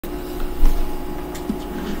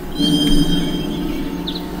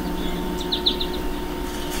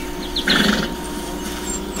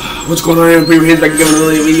What's going on here? Bring your hands back together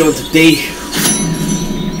another video today.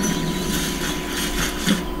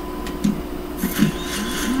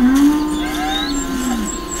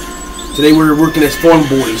 Today we're working as farm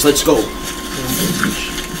boys. Let's go.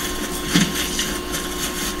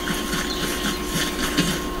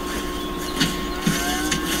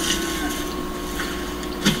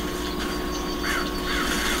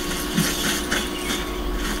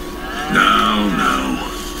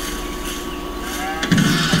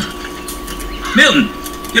 Milton,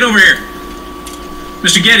 get over here.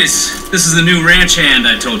 Mr. Geddes, this is the new ranch hand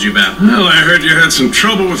I told you about. Well, I heard you had some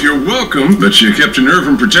trouble with your welcome, but you kept your nerve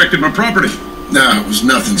and protected my property. No, it was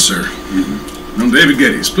nothing, sir. I'm David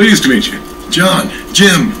Geddes. Pleased to meet you. John,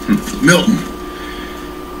 Jim, Milton.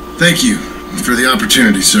 Thank you for the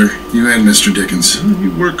opportunity, sir. You and Mr. Dickens.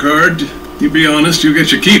 You work hard. You be honest, you'll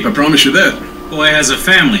get your keep. I promise you that. Boy has a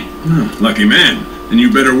family. Oh, lucky man. And you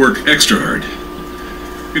better work extra hard.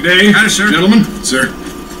 Good day, Hi, sir. Gentlemen. Sir.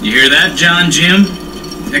 You hear that, John, Jim?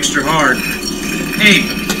 Extra hard. Hey,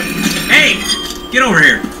 get over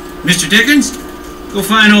here. Mr. Dickens, go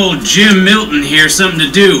find old Jim Milton here something to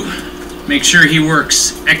do. Make sure he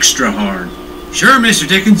works extra hard. Sure, Mr.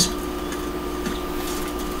 Dickens.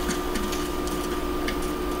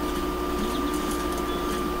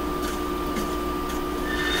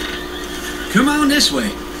 Come on this way.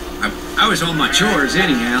 I was on my chores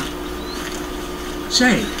anyhow.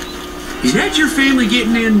 Say, is that your family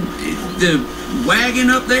getting in the wagon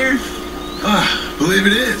up there? Ah, believe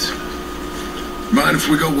it is. Mind if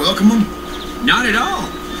we go welcome them? Not at all.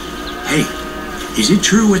 Hey, is it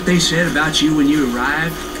true what they said about you when you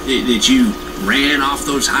arrived? That you ran off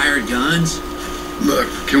those hired guns? Look,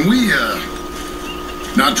 can we,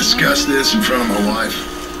 not discuss this in front of my wife?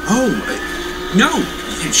 Oh, no,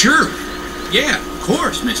 sure. Yeah, of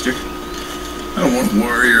course, mister. I don't want to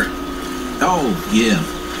worry her. Oh, yeah.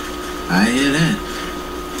 I hear that.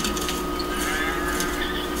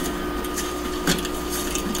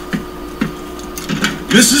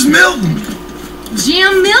 Mrs. Milton!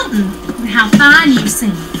 Jim Milton! How fine you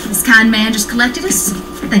seem. This kind man just collected us.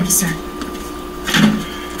 Thank you, sir.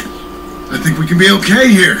 I think we can be okay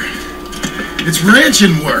here. It's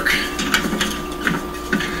ranching work.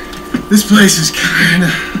 This place is kinda...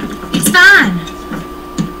 It's fine.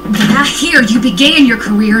 But I hear you began your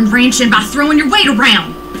career in ranching by throwing your weight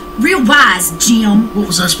around. Real wise, Jim. What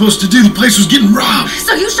was I supposed to do? The place was getting robbed.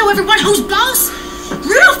 So you show everyone who's boss?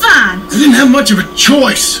 Real fine. I didn't have much of a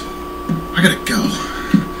choice. I gotta go.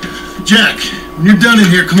 Jack, when you're done in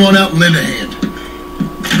here, come on out and lend a hand.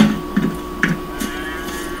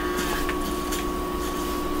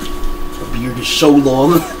 The beard is so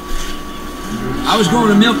long. I was going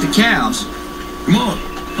to milk the cows. Come on,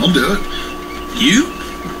 I'll do it. You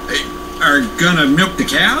are gonna milk the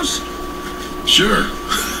cows? Sure.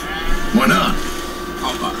 Why not?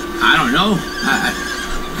 Oh, I don't know.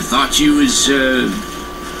 I thought you was,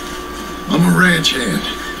 I'm a ranch hand.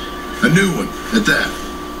 A new one, at that.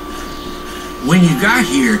 When you got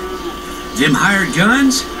here, them hired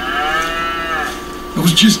guns? I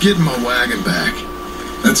was just getting my wagon back.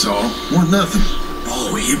 That's all. Weren't nothing.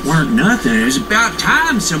 Oh, it weren't nothing. It was about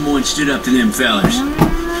time someone stood up to them fellas.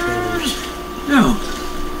 No.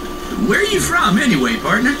 Where are you from, anyway,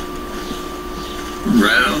 partner?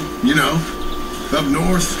 Around, you know. Up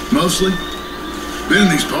north, mostly. Been in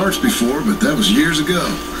these parts before, but that was years ago.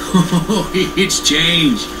 Oh, it's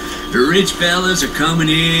changed. The rich fellas are coming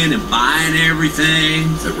in and buying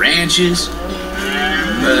everything, the ranches.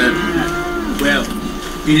 But, well,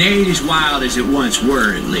 it ain't as wild as it once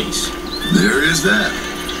were, at least. There is that.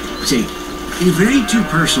 Say, if it ain't too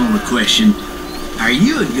personal a question, are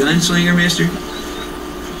you a gunslinger, mister?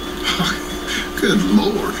 Good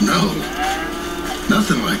Lord, no.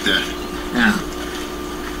 Nothing like that. Now,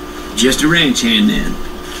 just a ranch hand then.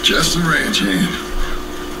 Just a ranch hand.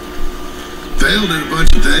 Failed at a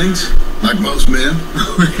bunch of things, like most men.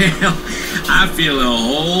 Well, I feel a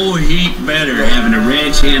whole heap better having a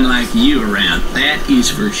ranch hand like you around. That is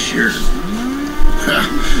for sure.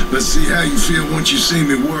 Let's see how you feel once you see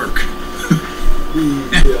me work.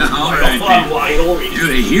 All right, then.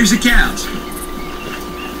 Good. Here's the cows.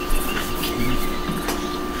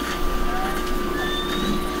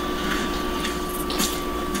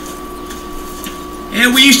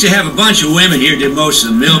 And we used to have a bunch of women here did most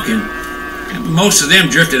of the milking. Most of them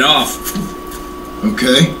drifted off.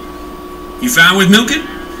 Okay. You fine with milking?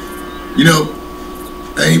 You know,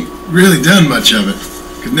 I ain't really done much of it.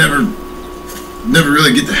 Could never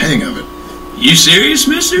really get the hang of it. You serious,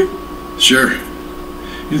 mister? Sure.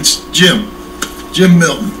 It's Jim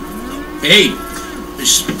Milton. Hey,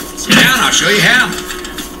 just sit down, I'll show you how.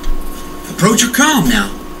 Approach her calm now.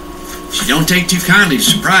 She don't take too kindly to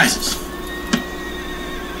surprises.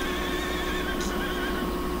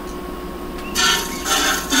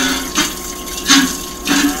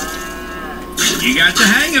 You got the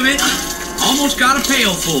hang of it. Almost got a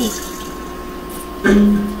pail full.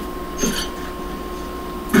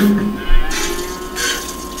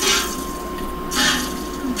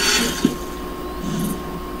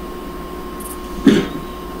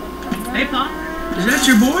 Hey, Pop. Is that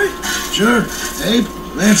your boy? Sure. Hey,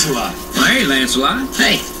 Lancelot. Well, hey, Lancelot.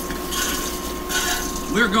 Hey.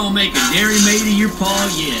 We're gonna make a dairy maid of your paw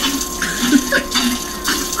yet.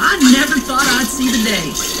 I never thought I'd see the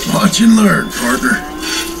day. Watch and learn, partner.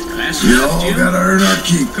 That's We enough, all Jim. gotta earn our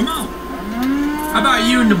keep. Come on. How about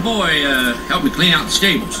you and the boy help me clean out the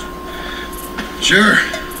stables? Sure.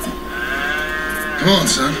 Come on,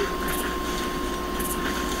 son.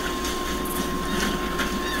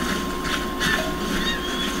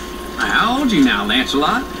 How old are you now,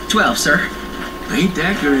 Lancelot? 12, sir. Ain't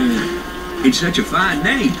that great? It's such a fine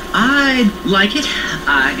name. I like it.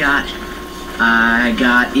 I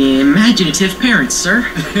got imaginative parents, sir.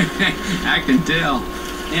 I can tell.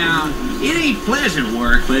 Now, it ain't pleasant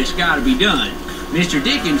work, but it's gotta be done. Mr.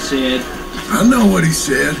 Dickens said... I know what he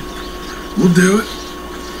said. We'll do it.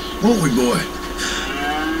 Won't we, boy?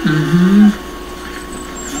 Mm-hmm.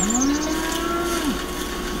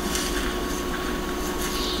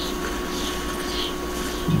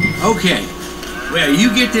 Okay. Well,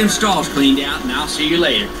 you get them stalls cleaned out, and I'll see you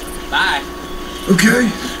later. Bye.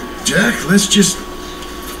 Okay. Jack, let's just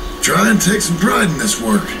try and take some pride in this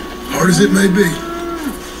work, hard as it may be.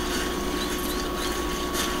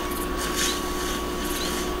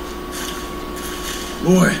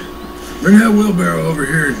 Boy, bring that wheelbarrow over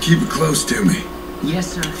here and keep it close to me.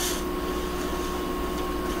 Yes, sir.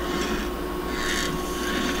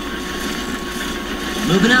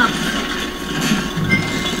 Moving up.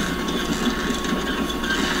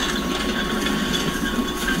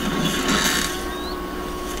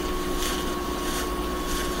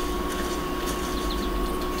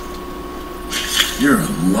 You're a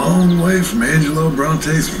long way from Angelo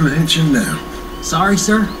Bronte's mansion now. Sorry,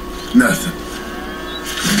 sir. Nothing.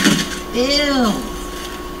 Ew.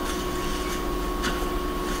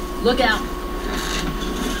 Look out.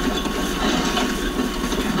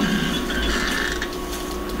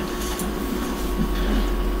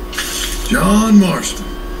 John Marston,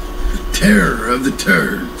 the terror of the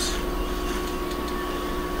turds.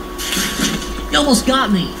 You almost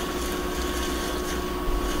got me.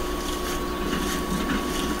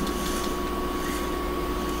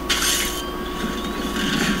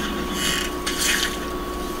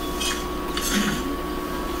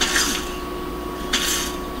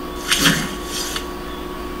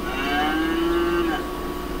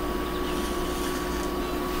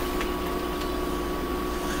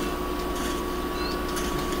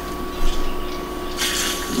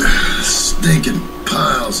 Stinking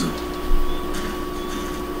piles of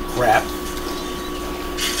Crap.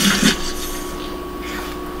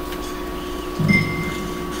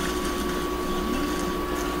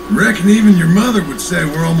 Reckon even your mother would say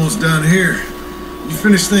we're almost done here. You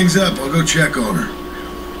finish things up, I'll go check on her.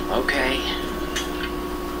 Okay.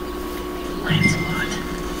 Lancelot.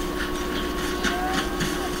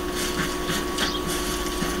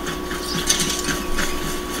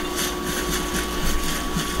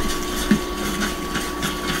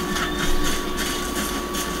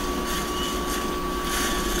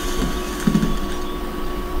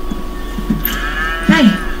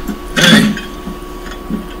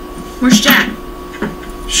 Where's Jack?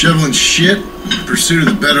 Shoveling shit in pursuit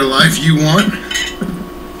of the better life you want?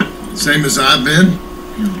 Same as I've been?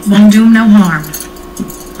 Won't do him no harm.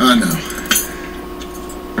 I know.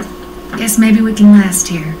 Guess maybe we can last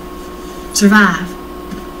here. Survive.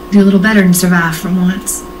 Do a little better than survive for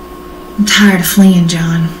once. I'm tired of fleeing,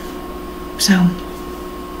 John. So,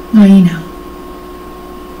 well, you know.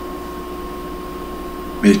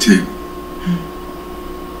 Me too.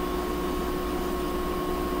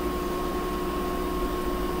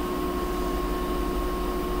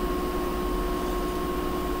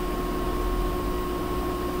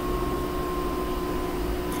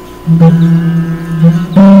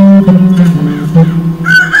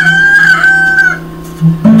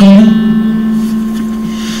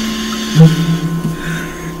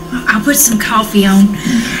 I'll put some coffee on.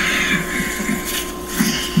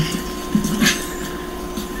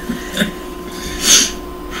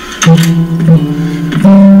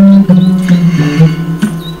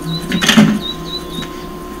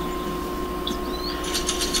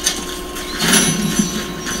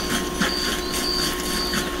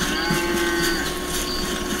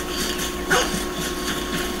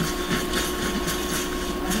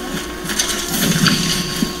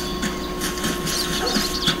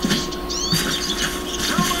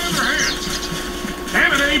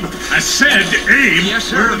 said, Abe, Yes,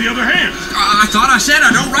 sir. where are the other hands? I thought I said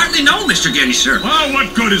I don't rightly know, Mr. Getty, sir. Well,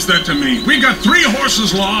 what good is that to me? We got 3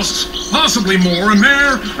 horses lost, possibly more, a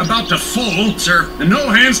mare about to foal, Sir. and no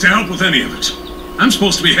hands to help with any of it. I'm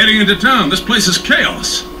supposed to be heading into town. This place is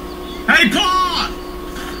chaos. Hey, Pa!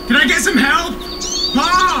 Can I get some help?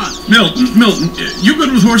 Pa! Milton, you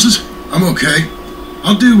good with horses? I'm okay.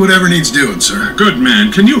 I'll do whatever needs doing, sir. Good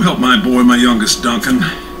man. Can you help my boy, my youngest Duncan?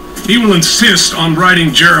 He will insist on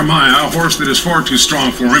riding Jeremiah, a horse that is far too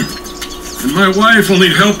strong for him. And my wife will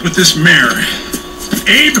need help with this mare.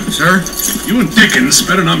 Abe? Sir? You and Dickens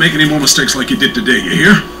better not make any more mistakes like you did today, you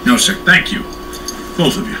hear? No, sir. Thank you.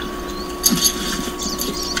 Both of you.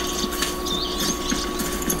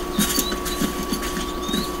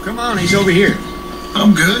 Come on, he's over here.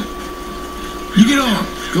 I'm good. You get on.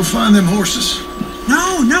 Go find them horses. No.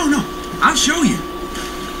 I'll show you.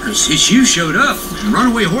 Since you showed up, the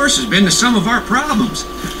runaway horse has been to some of our problems.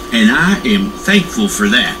 And I am thankful for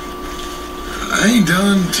that. I ain't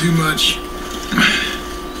done too much.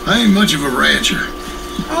 I ain't much of a rancher.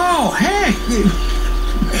 Oh, hey.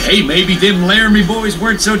 Hey, maybe them Laramie boys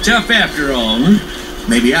weren't so tough after all, huh?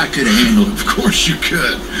 Maybe I could have handled it. Of course you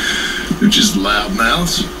could. They're just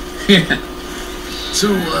loudmouths. Yeah.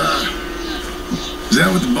 So, is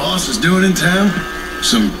that what the boss is doing in town?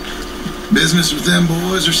 Some business with them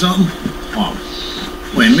boys or something? Oh,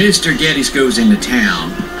 when Mr. Geddes goes into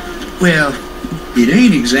town, well, it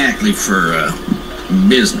ain't exactly for,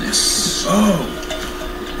 business. Oh.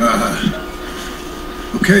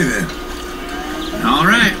 Okay then. All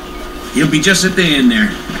right. He'll be just at the end there.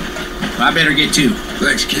 I better get to.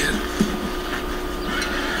 Thanks, kid.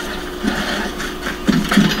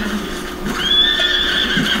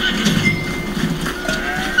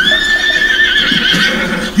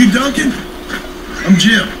 You Duncan? I'm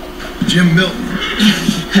Jim. Jim Milton.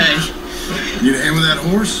 Hey. You in hand with that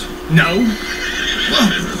horse? No. Well,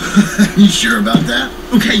 you sure about that?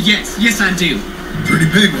 Okay, yes I do. Pretty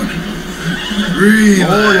big one.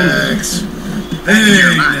 Relax.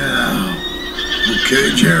 Hey now.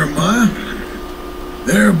 Okay, Jeremiah.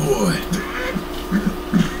 There, boy.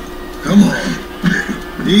 Come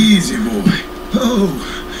on. Easy, boy.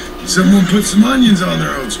 Oh, someone put some onions on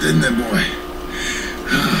their oats, didn't they, boy?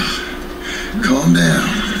 Calm down.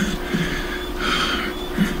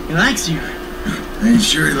 He likes you. I ain't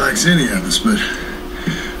sure he likes any of us, but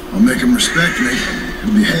I'll make him respect me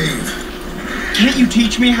and behave. Can't you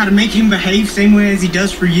teach me how to make him behave same way as he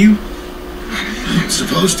does for you? I'm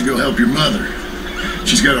supposed to go help your mother.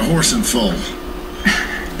 She's got a horse in foal.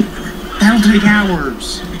 That'll take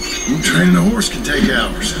hours. Well, training a horse can take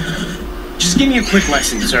hours. Just give me a quick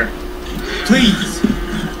lesson, sir. Please.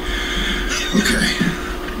 Okay.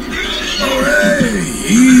 All right,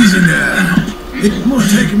 easy now. I'm gonna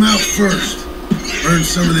take him out first. Burn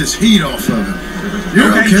some of this heat off of him.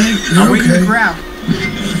 You're okay. You're I'll wait in okay. the crowd.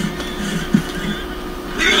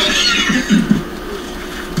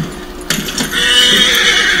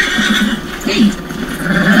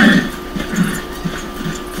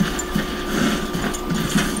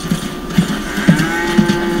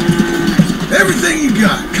 Everything you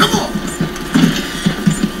got. Come on.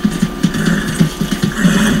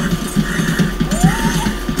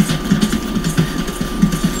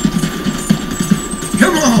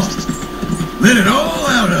 Come on. Let it all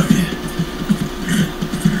out of you.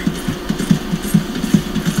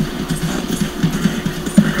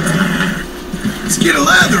 Let's get a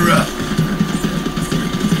lather up.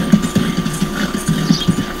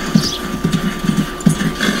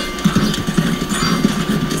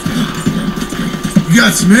 You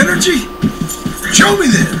got some energy? Show me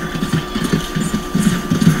then.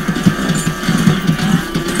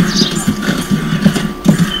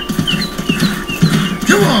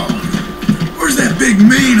 Come on. Where's that big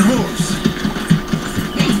mean horse?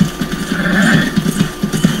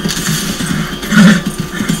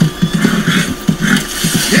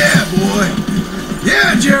 Yeah, boy.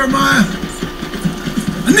 Yeah, Jeremiah.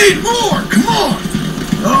 I need more. Come on.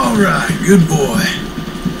 All right, good boy.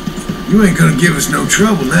 You ain't gonna give us no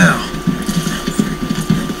trouble now.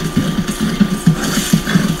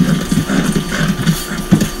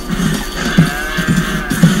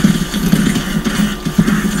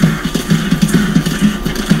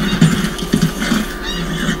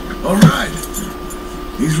 All right.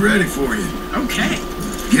 He's ready for you. Okay.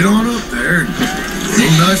 Get on up there and go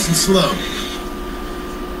nice and slow.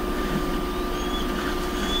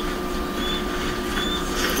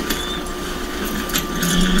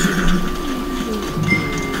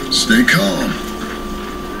 Stay calm.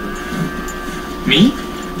 Me?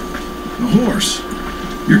 The horse.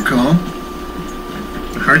 You're calm.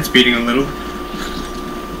 My heart's beating a little.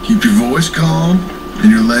 Keep your voice calm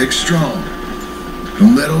and your legs strong.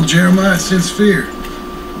 Don't let old Jeremiah sense fear.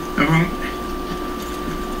 I won't.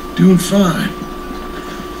 Doing fine.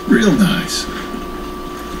 Real nice.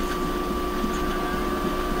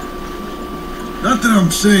 Not that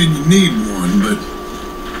I'm saying you need one, but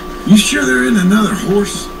you sure there isn't another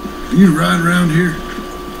horse for you to ride around here?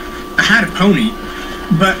 I had a pony,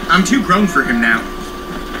 but I'm too grown for him now.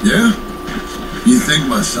 Yeah? You think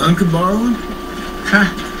my son could borrow him?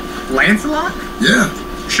 Lancelot? Yeah.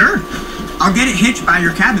 Sure. I'll get it hitched by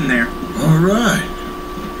your cabin there. All right.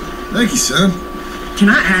 Thank you, son. Can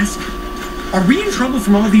I ask, are we in trouble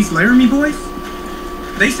from all these Laramie boys?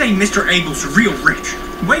 They say Mr. Abel's real rich,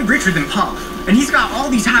 way richer than Pa, and he's got all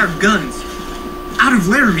these hired guns out of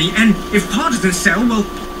Laramie, and if Pa doesn't sell, well,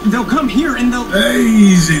 they'll come here and they'll... Hey,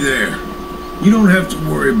 easy there. You don't have to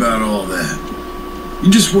worry about all that. You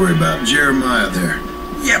just worry about Jeremiah there.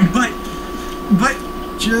 Yeah, but...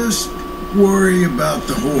 Just worry about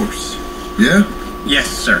the horse. Yeah? Yes,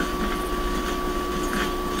 sir.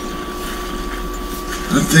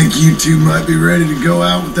 I think you two might be ready to go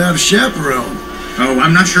out without a chaperone. Oh,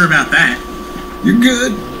 I'm not sure about that. You're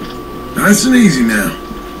good. Nice and easy now.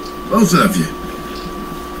 Both of you.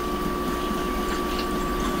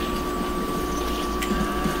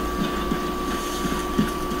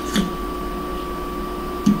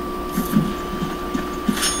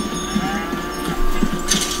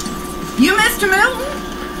 You, Mr. Milton?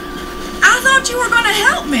 I thought you were going to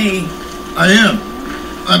help me. I am.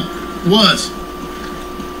 I was.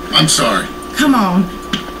 I'm sorry. Come on.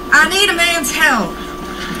 I need a man's help.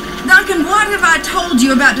 Duncan, what have I told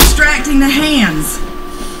you about distracting the hands?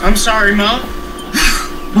 I'm sorry, Mom.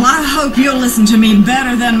 Well, I hope you'll listen to me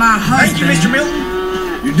better than my husband. Thank you, Mr.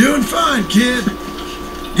 Milton. You're doing fine, kid.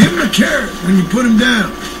 Give him a carrot when you put him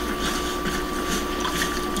down.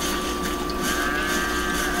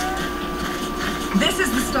 This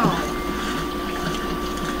is the stall.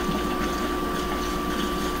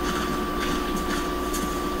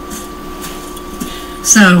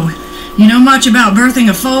 So, you know much about birthing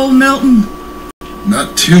a foal, Milton?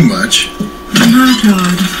 Not too much. My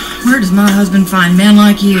God, where does my husband find men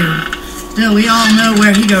like you? Still, we all know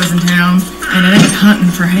where he goes in town, and it ain't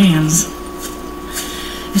hunting for hands.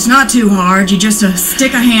 It's not too hard. You just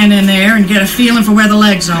stick a hand in there and get a feeling for where the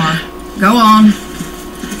legs are. Go on.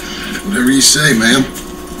 Whatever you say, ma'am.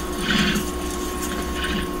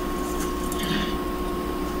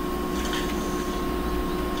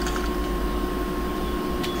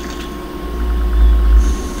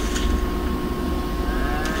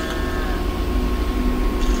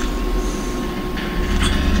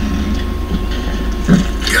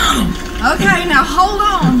 Okay, now hold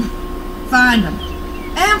on. Find them.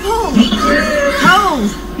 And pull. Hold.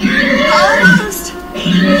 Almost.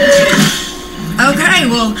 Okay,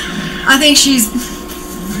 well, I think she's...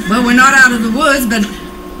 Well, we're not out of the woods, but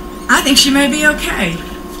I think she may be okay.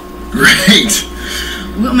 Great.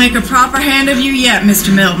 We'll make a proper hand of you yet,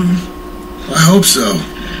 Mr. Milton. I hope so.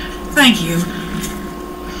 Thank you.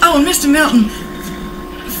 Oh, and Mr. Milton,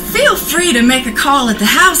 feel free to make a call at the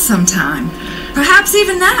house sometime. Perhaps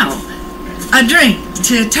even now. A drink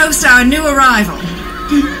to toast our new arrival.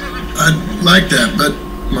 I'd like that, but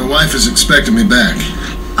my wife is expecting me back.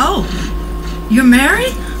 Oh, you're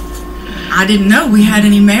married? I didn't know we had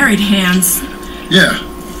any married hands. Yeah.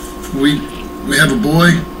 We have a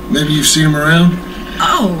boy. Maybe you've seen him around?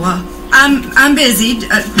 Oh, I'm busy.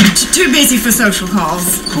 Too busy for social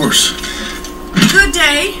calls. Of course. Good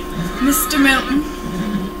day, Mr. Milton.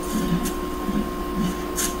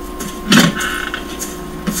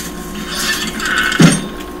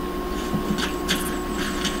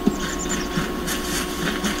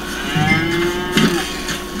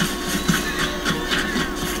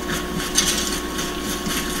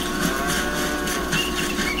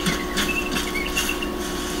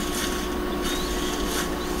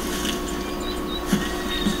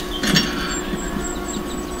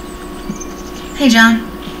 Hey, John.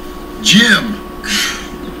 Jim.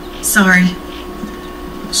 Sorry.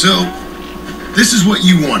 So, this is what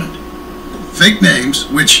you wanted. Fake names,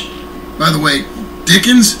 which, by the way,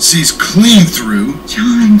 Dickens sees clean through.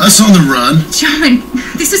 John. Us on the run. John,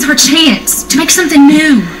 this is our chance to make something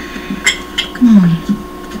new. Come on.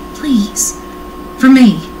 Please. For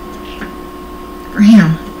me. For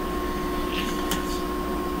him.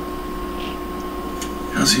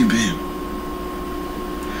 How's he been?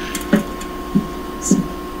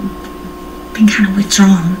 Been kind of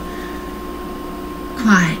withdrawn.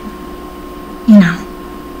 Quiet. You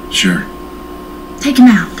know. Sure. Take him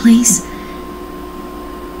out, please.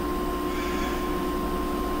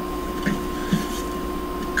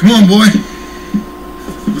 Come on, boy.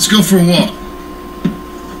 let's go for a walk.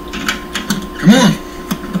 Come on.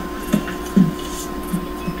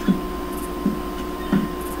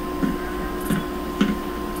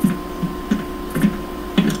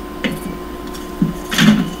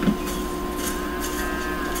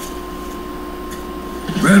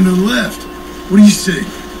 Round to the left. What do you see?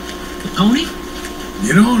 Pony?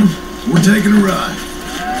 Get on him. We're taking a ride.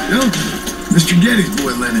 No, Mr. Getty's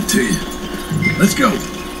boy lent it to you. Let's go.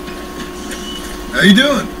 How you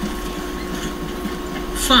doing?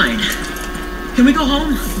 Fine. Can we go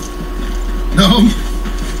home? No.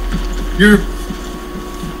 You're...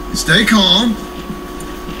 Stay calm.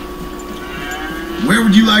 Where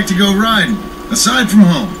would you like to go riding, aside from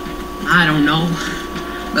home? I don't know.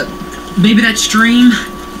 Maybe that stream?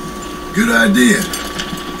 Good idea.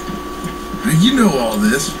 Now, you know all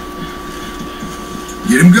this.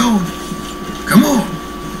 Get him going. Come on.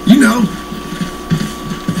 You know.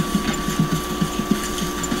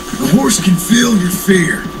 The horse can feel your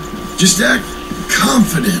fear. Just act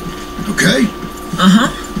confident, okay? Uh-huh.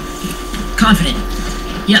 Confident.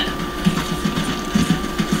 Yep.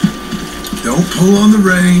 Don't pull on the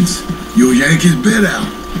reins. You'll yank his bit out.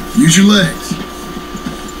 Use your legs.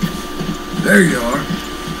 There you are.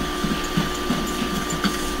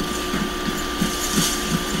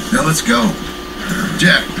 Now let's go.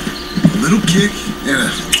 Jack, a little kick and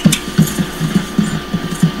a...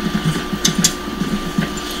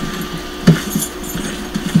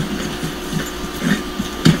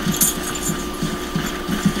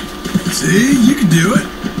 See, you can do it.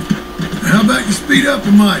 How about you speed up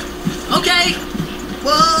a mite? Okay.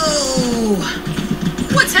 Whoa!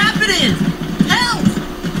 What's happening? Help!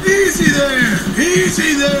 Easy there!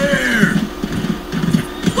 Easy there!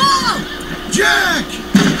 Whoa! Jack!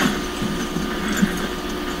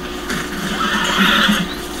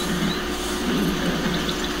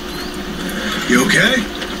 You okay?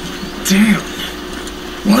 Damn.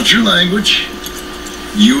 Watch your language.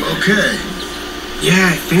 You okay?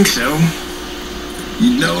 Yeah, I think so.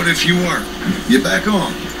 You'd know it if you weren't. Get back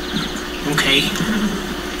on. Okay.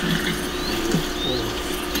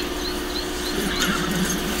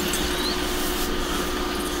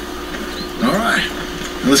 All right.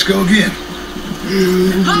 Now let's go again.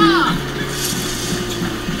 Ah!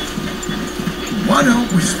 Why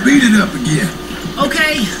don't we speed it up again?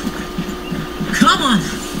 Okay. Come on.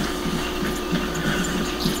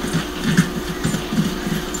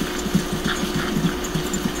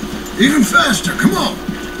 Even faster. Come on.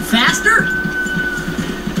 Faster?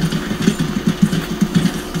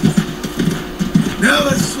 Now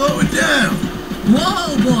let's slow it down.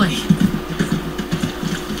 Whoa, boy.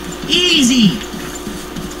 Easy.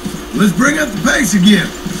 Let's bring up the pace again.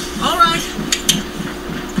 All right.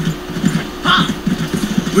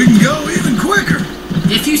 Ha! We can go even quicker.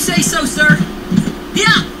 If you say so, sir.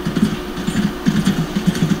 Yeah.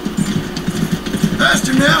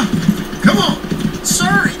 Faster now. Come on.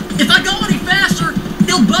 Sir, if I go any faster,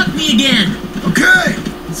 he'll buck me again. Okay.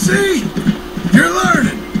 See? You're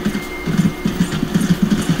learning.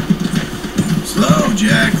 Slow,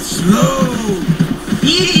 Jack. Slow.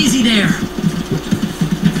 Easy there.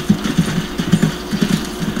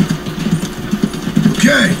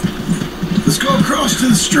 Okay. Let's go across to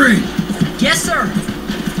the stream. Yes, sir.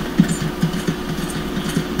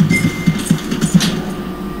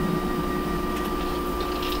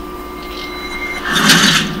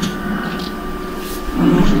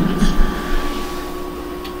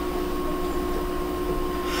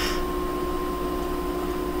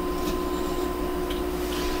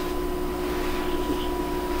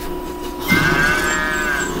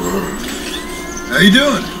 How you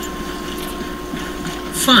doing?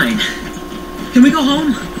 Fine. Can we go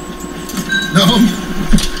home? No.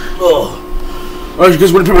 Oh. Alright, you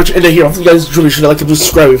guys, we're gonna pretty much end it here. I hope you guys really should like and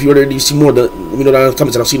subscribe if you want to see more. Let me know down in the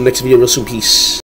comments, and I'll see you in the next video real soon. Peace.